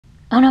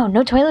Oh no,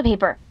 no toilet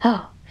paper.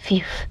 Oh,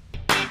 phew.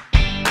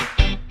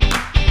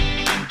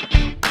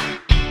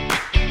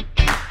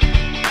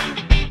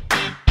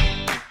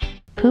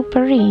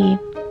 Poopery.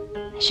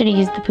 I should have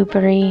used the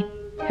poopery.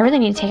 I really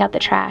need to take out the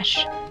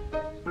trash.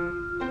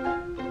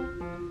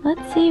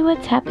 Let's see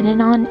what's happening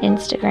on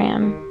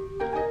Instagram.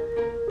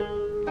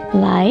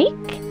 Like,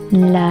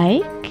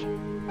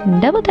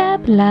 double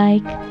tap,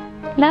 like.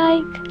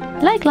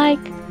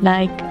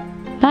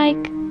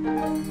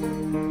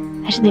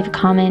 I should leave a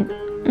comment.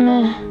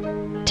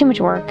 Too much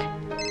work.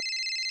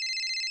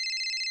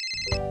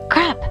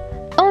 Crap!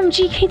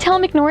 OMG, can you tell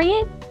I'm ignoring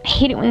it? I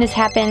hate it when this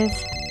happens.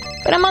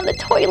 But I'm on the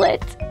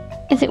toilet.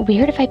 Is it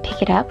weird if I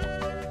pick it up?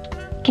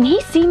 Can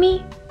he see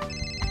me?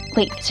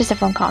 Wait, it's just a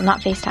phone call,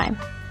 not FaceTime.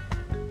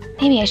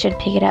 Maybe I should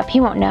pick it up, he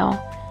won't know.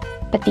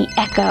 But the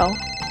echo.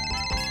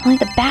 Only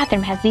the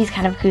bathroom has these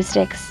kind of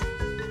acoustics.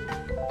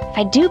 If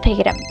I do pick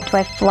it up, do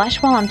I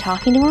flush while I'm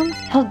talking to him?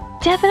 He'll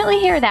definitely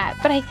hear that,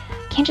 but I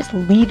can't just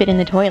leave it in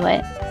the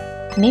toilet.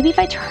 Maybe if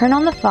I turn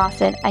on the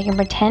faucet, I can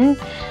pretend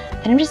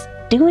that I'm just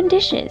doing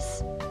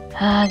dishes.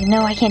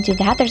 No, I can't do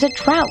that, there's a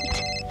drought.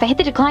 If I hit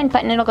the decline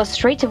button, it'll go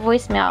straight to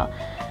voicemail,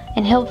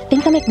 and he'll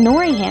think I'm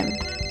ignoring him.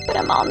 But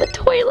I'm on the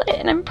toilet,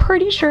 and I'm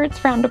pretty sure it's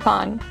frowned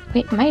upon.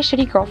 Wait, am I a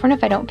shitty girlfriend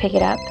if I don't pick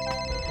it up?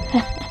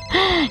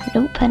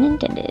 No pun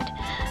intended.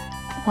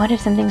 What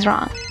if something's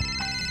wrong?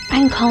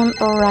 I can call him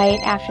right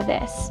after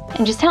this,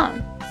 and just tell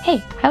him,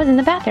 hey, I was in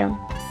the bathroom.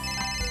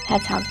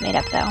 That sounds made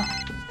up, though.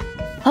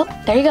 Oh,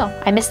 there you go.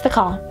 I missed the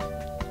call.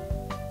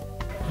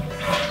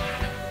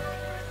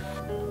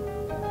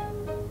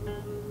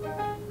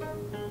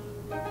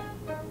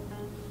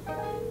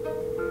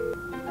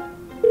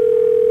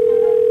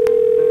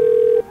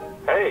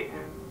 Hey.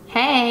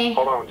 Hey.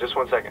 Hold on, just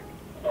 1 second.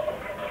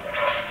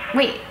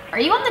 Wait, are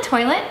you on the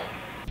toilet?